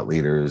world thought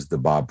leaders, the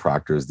Bob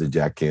Proctors, the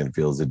Jack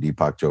Canfields, the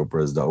Deepak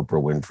Chopras, the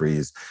Oprah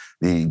Winfreys,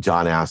 the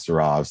John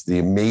Assarafs, the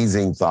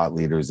amazing thought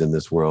leaders in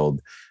this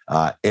world.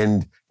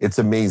 And it's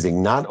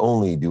amazing. Not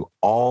only do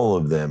all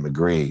of them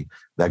agree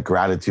that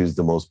gratitude is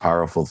the most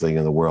powerful thing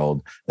in the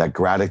world, that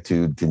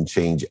gratitude can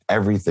change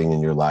everything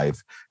in your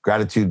life,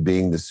 gratitude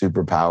being the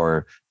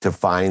superpower to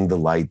find the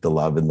light, the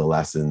love, and the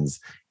lessons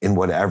in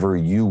whatever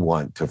you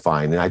want to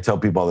find. And I tell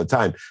people all the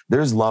time,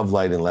 there's love,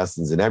 light, and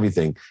lessons in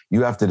everything.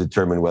 You have to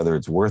determine whether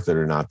it's worth it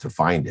or not to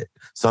find it.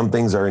 Some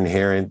things are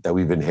inherent that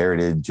we've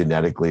inherited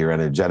genetically or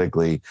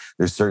energetically.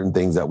 There's certain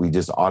things that we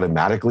just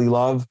automatically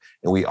love,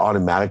 and we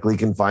automatically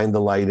can find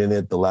the light in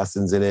it, the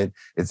lessons in it.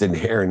 It's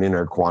inherent in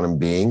our quantum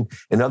being.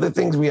 And other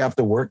things we have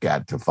to work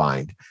at to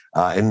find.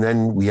 And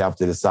then we have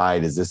to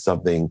decide, is this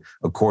something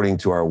according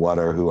to our what,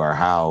 our who, our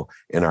how,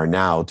 and our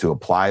now to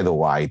apply the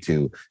why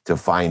to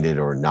find it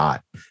or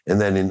not.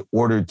 And then in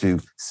order to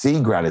see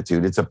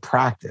gratitude, it's a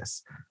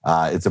practice.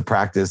 It's a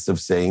practice of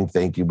saying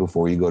thank you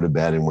before you go to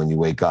bed and when you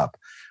wake up.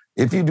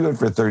 If you do it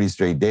for 30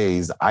 straight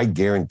days, I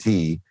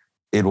guarantee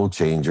it will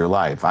change your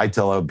life. I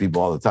tell other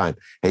people all the time,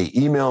 hey,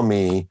 email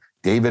me,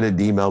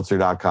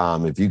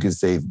 david@dmeltzer.com. If you could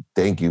say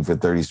thank you for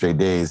 30 straight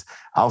days,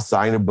 I'll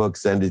sign a book,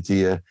 send it to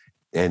you,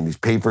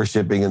 and pay for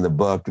shipping in the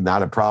book,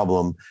 not a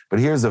problem. But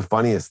here's the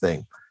funniest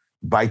thing.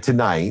 By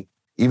tonight,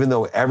 even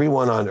though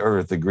everyone on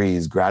earth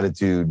agrees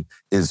gratitude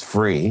is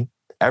free,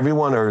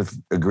 everyone on earth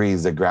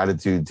agrees that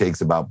gratitude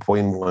takes about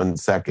 0.1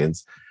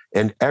 seconds,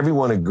 and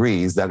everyone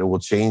agrees that it will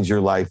change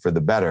your life for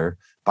the better.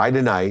 By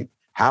tonight,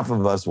 half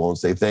of us won't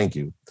say thank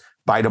you.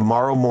 By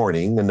tomorrow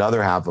morning,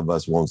 another half of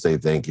us won't say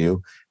thank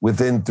you.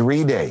 Within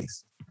 3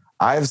 days,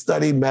 I've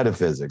studied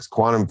metaphysics,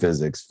 quantum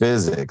physics,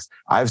 physics.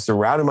 I've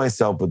surrounded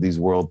myself with these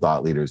world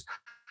thought leaders.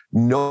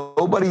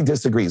 Nobody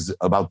disagrees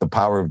about the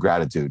power of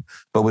gratitude,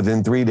 but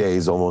within 3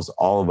 days, almost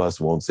all of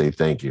us won't say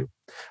thank you.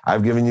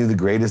 I've given you the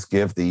greatest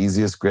gift, the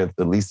easiest gift,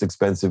 the least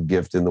expensive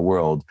gift in the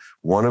world,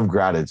 one of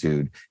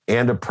gratitude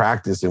and a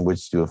practice in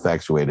which to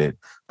effectuate it.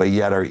 But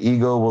yet our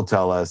ego will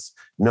tell us,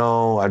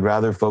 no, I'd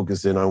rather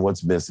focus in on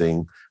what's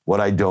missing, what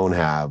I don't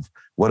have,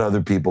 what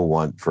other people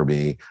want for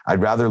me.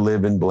 I'd rather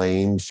live in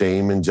blame,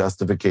 shame, and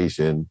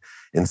justification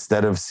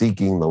instead of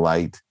seeking the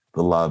light,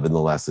 the love, and the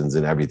lessons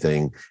in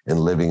everything and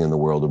living in the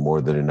world of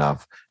more than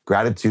enough.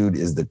 Gratitude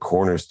is the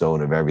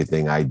cornerstone of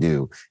everything I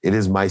do. It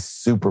is my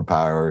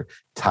superpower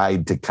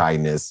tied to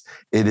kindness.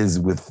 It is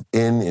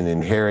within and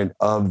inherent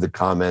of the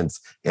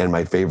comments and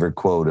my favorite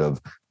quote of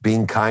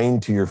being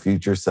kind to your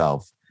future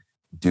self,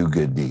 do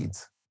good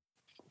deeds.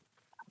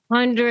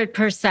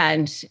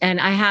 100%.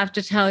 And I have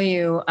to tell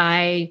you,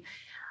 I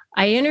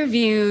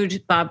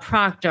interviewed Bob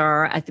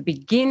Proctor at the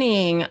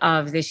beginning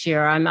of this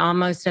year. I'm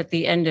almost at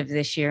the end of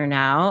this year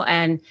now.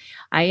 And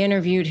I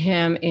interviewed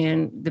him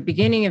in the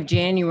beginning of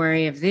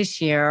January of this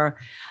year.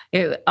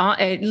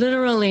 It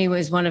literally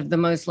was one of the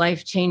most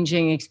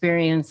life-changing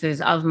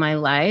experiences of my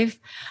life.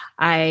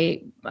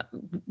 I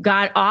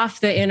got off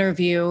the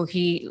interview.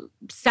 He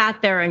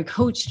sat there and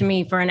coached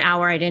me for an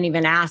hour. I didn't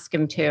even ask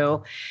him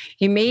to.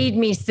 He made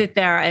me sit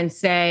there and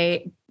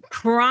say,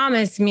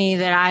 promise me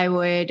that I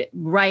would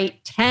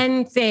write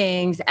 10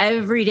 things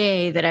every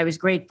day that I was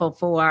grateful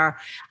for.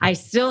 I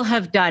still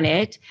have done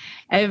it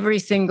every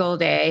single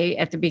day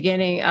at the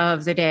beginning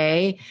of the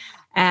day.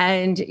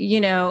 And,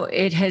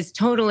 it has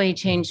totally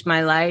changed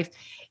my life.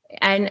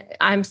 And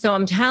I'm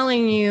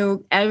telling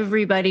you,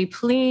 everybody,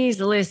 please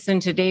listen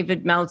to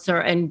David Meltzer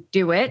and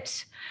do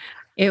it.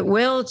 It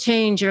will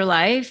change your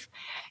life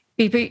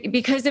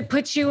because it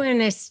puts you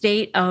in a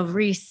state of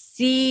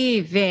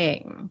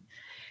receiving.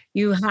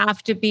 You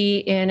have to be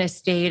in a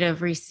state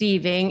of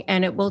receiving,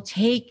 and it will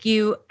take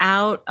you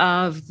out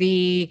of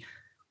the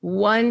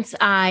once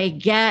I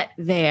get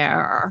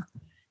there,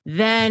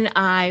 then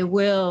I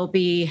will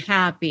be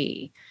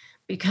happy,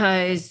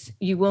 because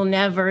you will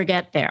never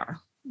get there.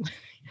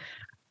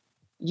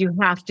 You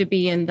have to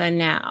be in the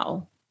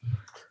now.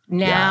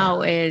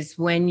 Now is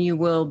when you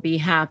will be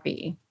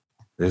happy.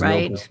 There's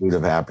right? no pursuit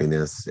of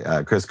happiness.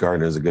 Chris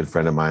Gardner is a good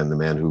friend of mine, the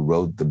man who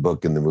wrote the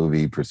book and the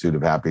movie Pursuit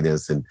of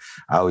Happiness. And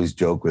I always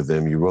joke with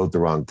him, you wrote the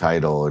wrong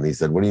title. And he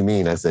said, what do you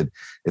mean? I said,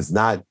 it's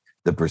not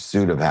the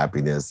pursuit of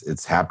happiness.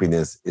 It's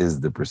happiness is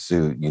the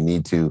pursuit. You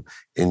need to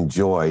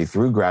enjoy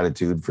through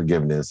gratitude,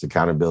 forgiveness,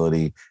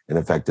 accountability, and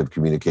effective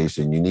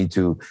communication. You need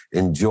to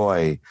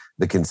enjoy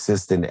the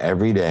consistent,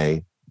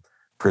 everyday,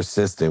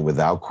 persistent,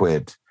 without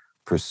quit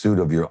pursuit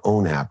of your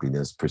own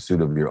happiness,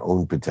 pursuit of your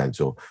own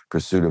potential,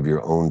 pursuit of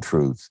your own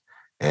truth.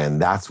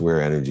 And that's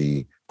where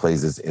energy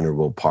plays this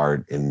integral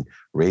part in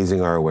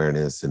raising our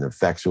awareness and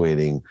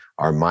effectuating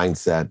our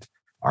mindset,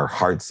 our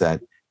heart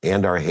set,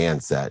 and our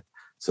hand set,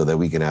 so that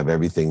we can have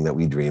everything that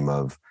we dream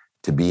of,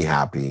 to be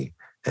happy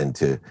and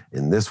to,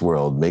 in this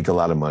world, make a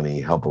lot of money,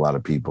 help a lot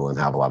of people, and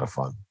have a lot of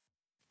fun.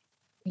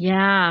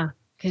 Yeah,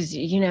 because,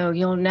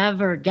 you'll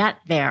never get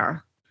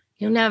there.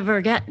 You'll never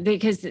get,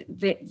 because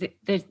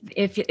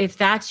if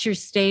that's your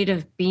state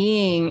of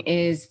being,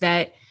 is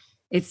that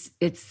it's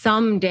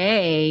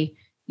someday,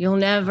 you'll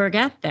never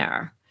get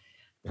there.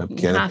 Yep.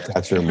 Can't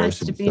attach your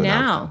emotions to be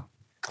now.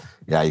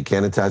 Yeah, you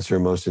can't attach your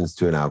emotions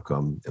to an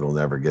outcome. It'll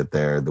never get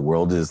there. The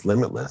world is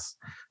limitless.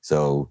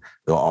 So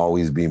there'll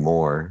always be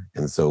more.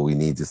 And so we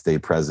need to stay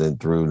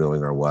present through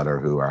knowing our what, our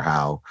who, our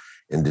how,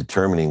 and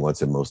determining what's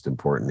the most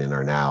important in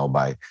our now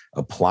by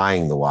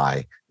applying the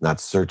why, not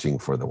searching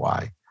for the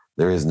why.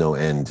 There is no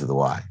end to the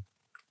why.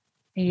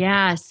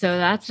 Yeah. So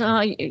that's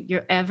all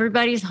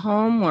everybody's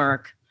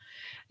homework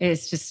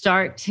is to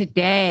start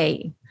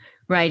today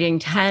writing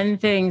 10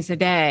 things a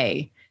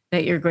day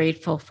that you're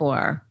grateful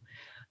for.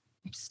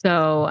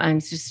 So,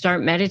 and to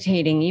start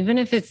meditating, even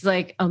if it's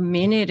like a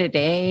minute a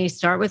day,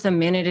 start with a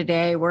minute a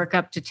day, work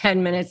up to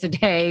 10 minutes a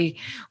day,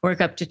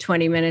 work up to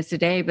 20 minutes a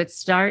day, but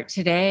start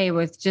today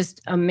with just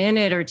a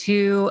minute or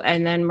two,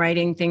 and then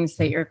writing things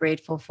that you're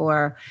grateful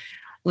for.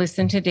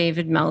 Listen to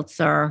David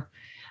Meltzer,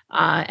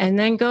 and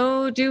then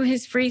go do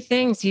his free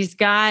things. He's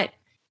got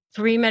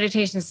 3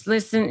 meditations.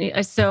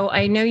 Listen. So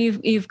I know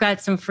you've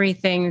got some free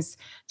things.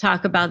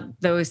 Talk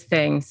about those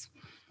things.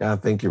 Yeah,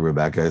 thank you,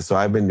 Rebecca. So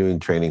I've been doing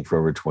training for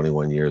over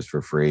 21 years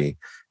for free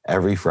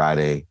every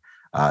Friday.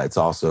 It's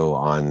also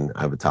on,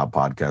 I have a top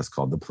podcast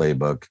called The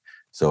Playbook.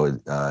 So it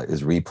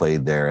is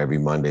replayed there every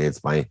Monday.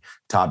 It's my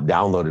top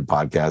downloaded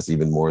podcast,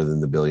 even more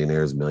than the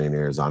billionaires,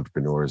 millionaires,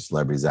 entrepreneurs,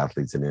 celebrities,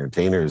 athletes, and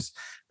entertainers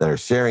that are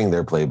sharing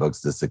their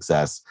playbooks to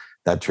success.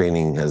 That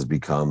training has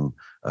become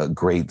a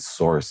great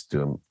source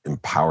to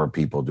empower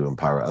people, to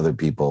empower other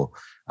people.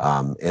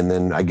 And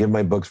then I give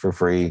my books for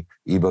free,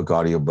 ebook,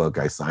 audiobook.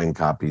 I sign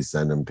copies,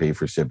 send them, pay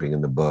for shipping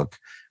in the book.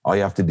 All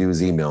you have to do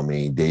is email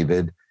me,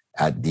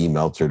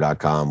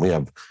 david@dmeltzer.com. We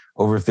have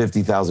over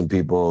 50,000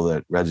 people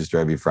that register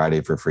every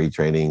Friday for free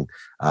training.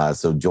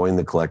 So join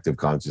the collective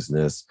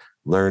consciousness,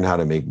 learn how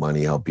to make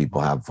money, help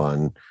people have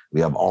fun. We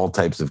have all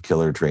types of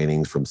killer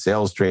trainings, from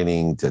sales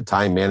training to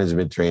time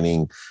management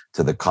training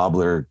to the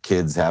cobbler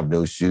kids have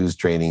no shoes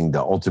training,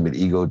 the ultimate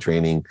ego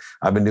training.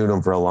 I've been doing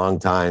them for a long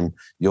time.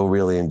 You'll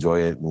really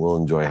enjoy it, and we'll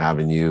enjoy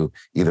having you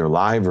either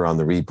live or on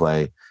the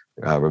replay.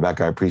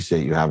 Rebecca, I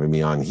appreciate you having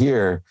me on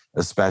here,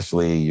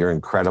 especially. You're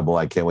incredible.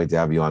 I can't wait to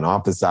have you on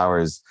office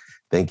hours.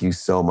 Thank you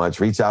so much.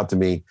 Reach out to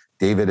me,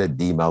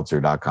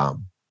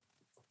 david@dmeltzer.com.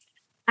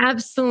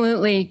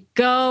 Absolutely.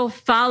 Go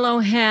follow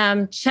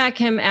him, check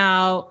him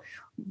out,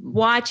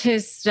 watch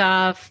his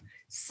stuff,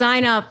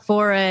 sign up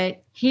for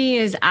it. He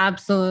is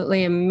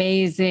absolutely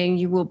amazing.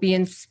 You will be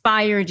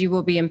inspired. You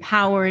will be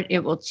empowered.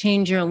 It will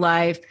change your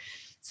life.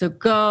 So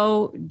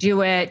go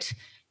do it.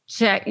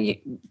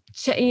 Take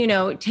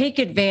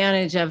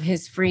advantage of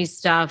his free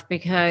stuff,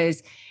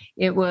 because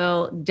it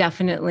will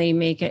definitely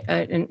make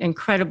an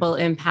incredible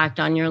impact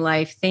on your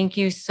life. Thank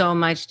you so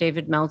much,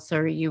 David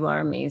Meltzer. You are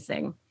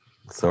amazing.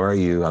 So are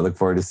you. I look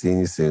forward to seeing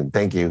you soon.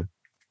 Thank you.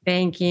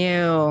 Thank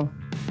you.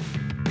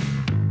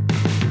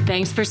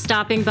 Thanks for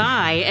stopping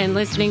by and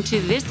listening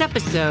to this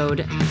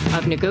episode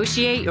of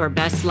Negotiate Your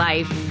Best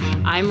Life.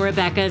 I'm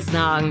Rebecca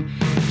Zung.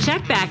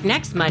 Check back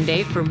next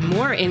Monday for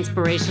more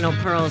inspirational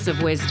pearls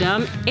of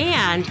wisdom.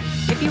 And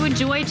if you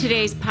enjoyed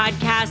today's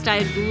podcast,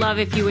 I'd love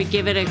if you would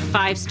give it a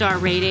 5-star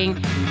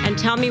rating and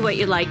tell me what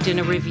you liked in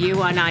a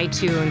review on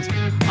iTunes.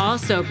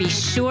 Also, be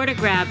sure to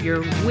grab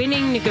your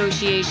winning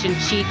negotiation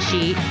cheat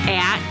sheet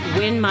at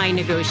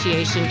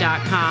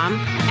winmynegotiation.com.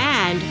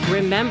 And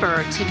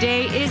remember,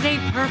 today is a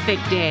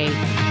perfect day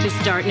to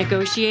start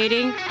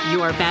negotiating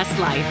your best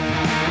life.